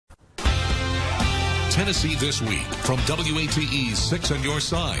Tennessee This Week from WATE's 6 on Your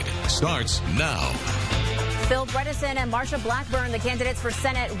Side starts now. Phil Bredesen and Marsha Blackburn, the candidates for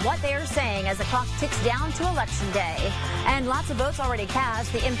Senate, what they are saying as the clock ticks down to Election Day. And lots of votes already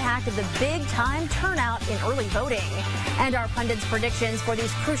cast, the impact of the big-time turnout in early voting. And our pundits' predictions for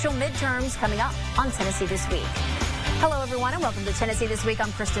these crucial midterms coming up on Tennessee This Week. Hello, everyone, and welcome to Tennessee This Week.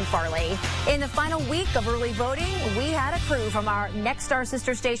 I'm Kristen Farley. In the final week of early voting, we had a crew from our Next Star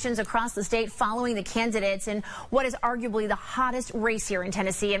sister stations across the state following the candidates in what is arguably the hottest race here in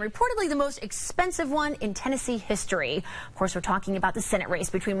Tennessee and reportedly the most expensive one in Tennessee history. Of course, we're talking about the Senate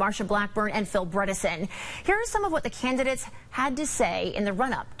race between Marsha Blackburn and Phil Bredesen. Here are some of what the candidates had to say in the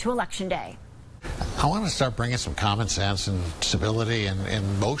run-up to Election Day. I want to start bringing some common sense and stability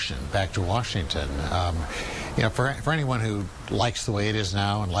and motion back to Washington. You know, for anyone who likes the way it is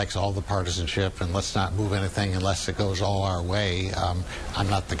now and likes all the partisanship and let's not move anything unless it goes all our way, I'm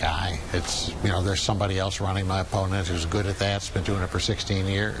not the guy. It's, you know, there's somebody else running my opponent who's good at that, has been doing it for 16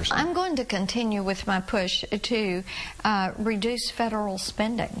 years. I'm going to continue with my push to reduce federal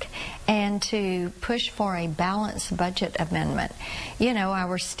spending and to push for a balanced budget amendment. You know,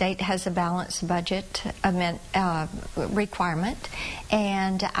 our state has a balanced budget requirement,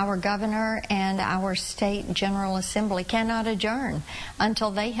 and our governor and our state General Assembly cannot adjourn until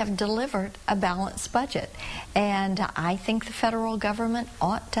they have delivered a balanced budget. And I think the federal government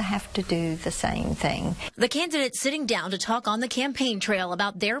ought to have to do the same thing. The candidates sitting down to talk on the campaign trail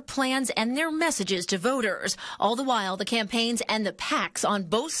about their plans and their messages to voters. All the while, the campaigns and the PACs on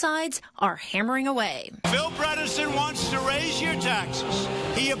both sides are hammering away. Phil Bredesen wants to raise your taxes.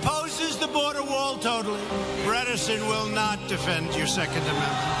 He opposes the border wall totally. Bredesen will not defend your Second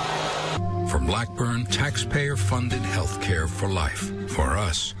Amendment. For Blackburn, taxpayer-funded health care for life. For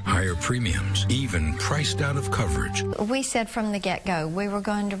us, higher premiums, even priced out of coverage. We said from the get-go we were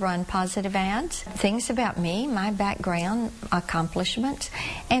going to run positive ads, things about me, my background, accomplishments,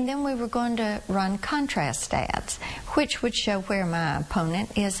 and then we were going to run contrast ads, which would show where my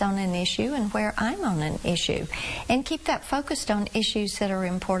opponent is on an issue and where I'm on an issue, and keep that focused on issues that are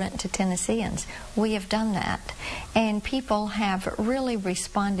important to Tennesseans. We have done that, and people have really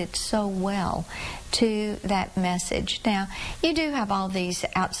responded so well to that message. Now, you do have all these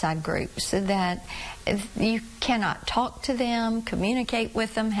outside groups that you cannot talk to them, communicate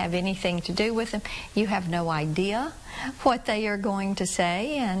with them, have anything to do with them. You have no idea what they are going to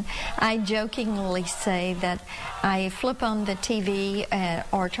say, and I jokingly say that I flip on the TV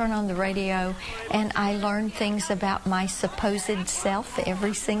or turn on the radio and I learn things about my supposed self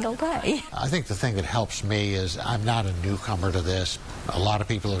every single day. I think the thing that helps me is I'm not a newcomer to this. A lot of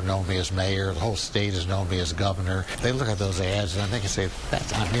people have known me as mayor. The whole state has known me as governor. They look at those ads and they can say,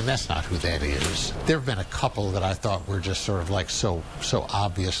 that's not who that is. There have been a couple that I thought were just sort of like so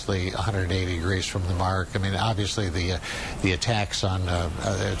obviously 180 degrees from the mark. I mean, obviously the attacks on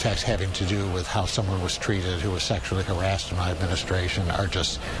attacks having to do with how someone was treated who was sexually harassed in my administration are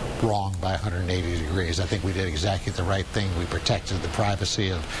just wrong by 180 degrees. I think we did exactly the right thing. We protected the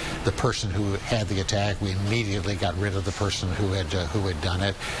privacy of the person who had the attack. We immediately got rid of the person who had done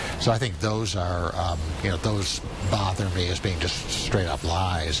it. So I think those are, those bother me as being just straight up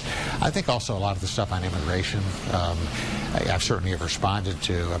lies. I think also a lot of the stuff on immigration, I've certainly have responded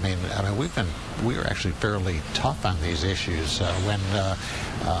to. I mean, we were actually fairly tough on these issues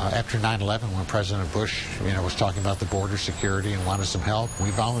after 9/11, when President Bush, was talking about the border security and wanted some help. We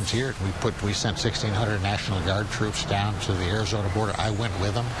volunteered. We sent 1,600 National Guard troops down to the Arizona border. I went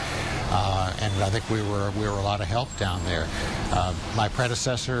with them. And I think we were a lot of help down there. My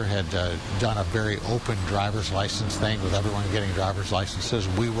predecessor had done a very open driver's license thing with everyone getting driver's licenses.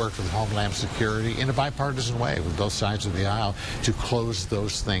 We worked with Homeland Security in a bipartisan way with both sides of the aisle to close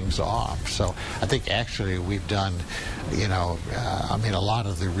those things off. So I think actually we've done, a lot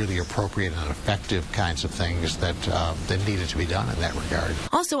of the really appropriate and effective kinds of things that needed to be done in that regard.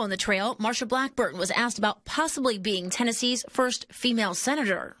 Also on the trail, Marsha Blackburn was asked about possibly being Tennessee's first female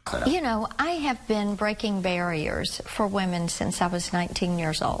senator. I have been breaking barriers for women since I was 19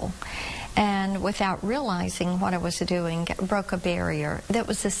 years old. And without realizing what I was doing, broke a barrier that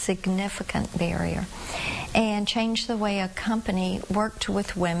was a significant barrier and changed the way a company worked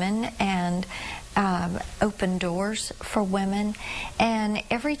with women and open doors for women. And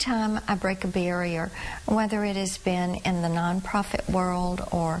every time I break a barrier, whether it has been in the nonprofit world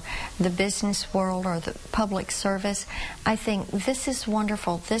or the business world or the public service, I think this is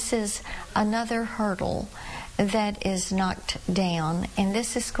wonderful. This is another hurdle that is knocked down, and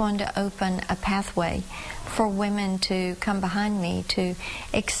this is going to open a pathway for women to come behind me to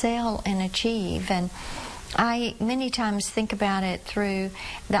excel and achieve. And I many times think about it through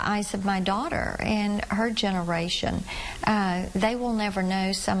the eyes of my daughter and her generation. They will never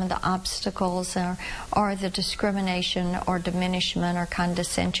know some of the obstacles or the discrimination or diminishment or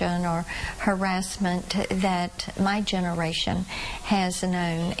condescension or harassment that my generation has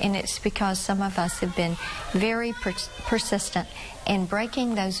known. And it's because some of us have been very persistent in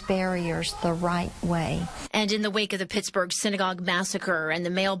breaking those barriers the right way. And in the wake of the Pittsburgh synagogue massacre and the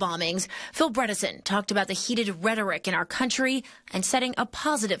mail bombings, Phil Bredesen talked about the heated rhetoric in our country and setting a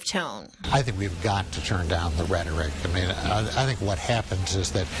positive tone. I think we've got to turn down the rhetoric. I mean, I think what happens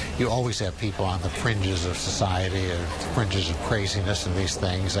is that you always have people on the fringes of society, fringes of craziness and these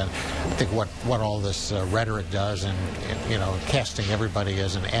things. And I think what all this rhetoric does, and you know, casting everybody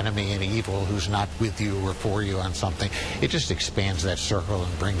as an enemy and evil who's not with you or for you on something, it just expands that circle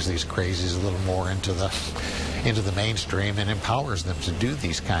and brings these crazies a little more into the mainstream and empowers them to do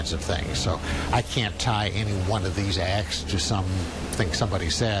these kinds of things. So I can't tie any one of these acts to something somebody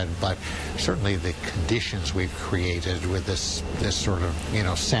said, but certainly the conditions we've created with this sort of, you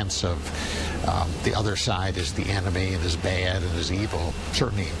know, sense of the other side is the enemy and is bad and is evil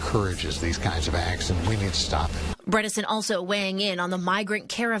certainly encourages these kinds of acts, and we need to stop it. Bredesen also weighing in on the migrant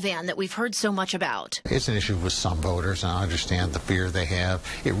caravan that we've heard so much about. It's an issue with some voters, and I understand the fear they have.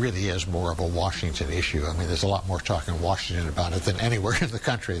 It really is more of a Washington issue. I mean, there's a lot more talk in Washington about it than anywhere in the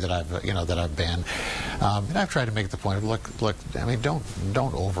country that I've been. And I've tried to make the point of, look. I mean, don't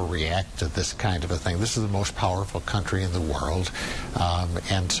overreact to this kind of a thing. This is the most powerful country in the world,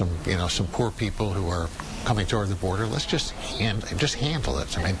 and some poor people who are coming toward the border. Let's just handle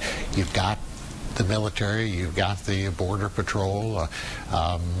it. I mean, you've got the military, you've got the border patrol.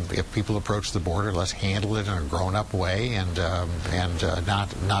 If people approach the border, let's handle it in a grown-up way and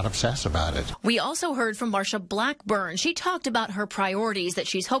not obsess about it. We also heard from Marsha Blackburn. She talked about her priorities that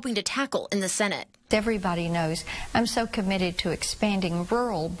she's hoping to tackle in the Senate. Everybody knows I'm so committed to expanding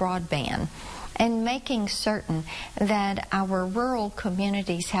rural broadband and making certain that our rural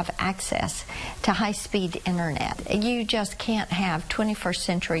communities have access to high-speed internet. You just can't have 21st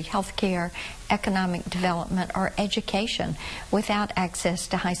century healthcare, economic development, or education without access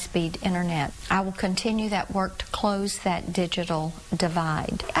to high-speed internet. I will continue that work to close that digital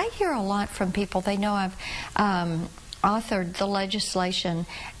divide. I hear a lot from people. They know I've authored the legislation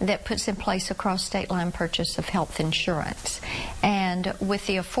that puts in place a cross-state line purchase of health insurance. And with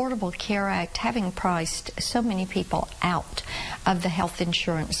the Affordable Care Act having priced so many people out of the health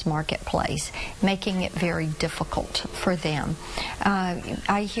insurance marketplace, making it very difficult for them.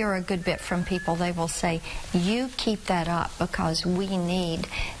 I hear a good bit from people. They will say, you keep that up because we need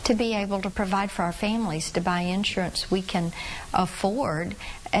to be able to provide for our families to buy insurance we can afford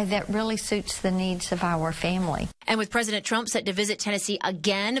that really suits the needs of our family. And with President Trump set to visit Tennessee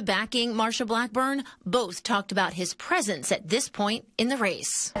again, backing Marsha Blackburn, both talked about his presence at this point in the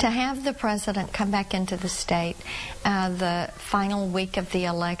race. To have the president come back into the state the final week of the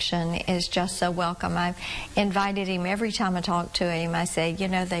election is just so welcome. I've invited him every time I talk to him. I say, you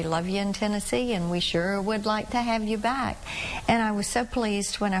know, they love you in Tennessee and we sure would like to have you back. And I was so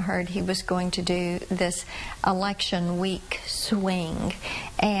pleased when I heard he was going to do this election week swing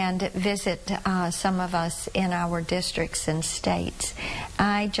and visit some of us in our districts and states.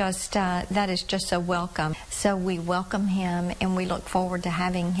 That is just so welcome. So we welcome him and we look forward to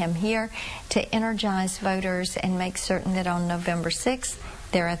having him here to energize voters and make certain that on November 6th,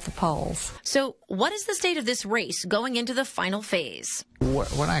 they're at the polls. So what is the state of this race going into the final phase?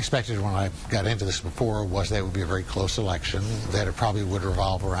 What I expected when I got into this before was that it would be a very close election, that it probably would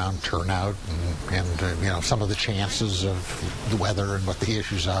revolve around turnout and some of the chances of the weather and what the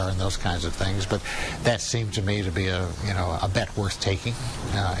issues are and those kinds of things. But that seemed to me to be a bet worth taking,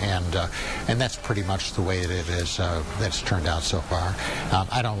 and that's pretty much the way it is that's turned out so far.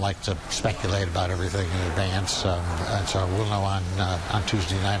 I don't like to speculate about everything in advance, and so we'll know on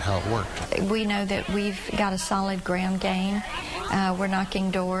Tuesday night how it worked. We know that we've got a solid ground game. We're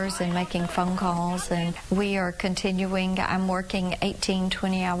knocking doors and making phone calls, and we are continuing. I'm working 18,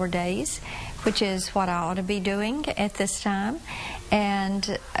 20-hour days, which is what I ought to be doing at this time,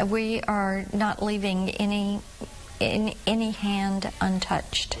 and we are not leaving any hand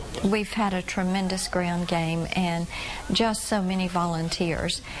untouched. We've had a tremendous ground game and just so many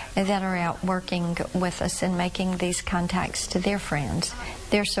volunteers that are out working with us and making these contacts to their friends,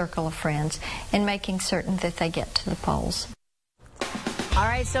 their circle of friends, and making certain that they get to the polls. All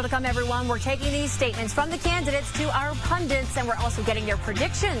right, still to come, everyone. We're taking these statements from the candidates to our pundits, and we're also getting their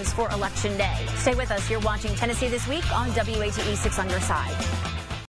predictions for Election Day. Stay with us. You're watching Tennessee This Week on WATE 6 on your side.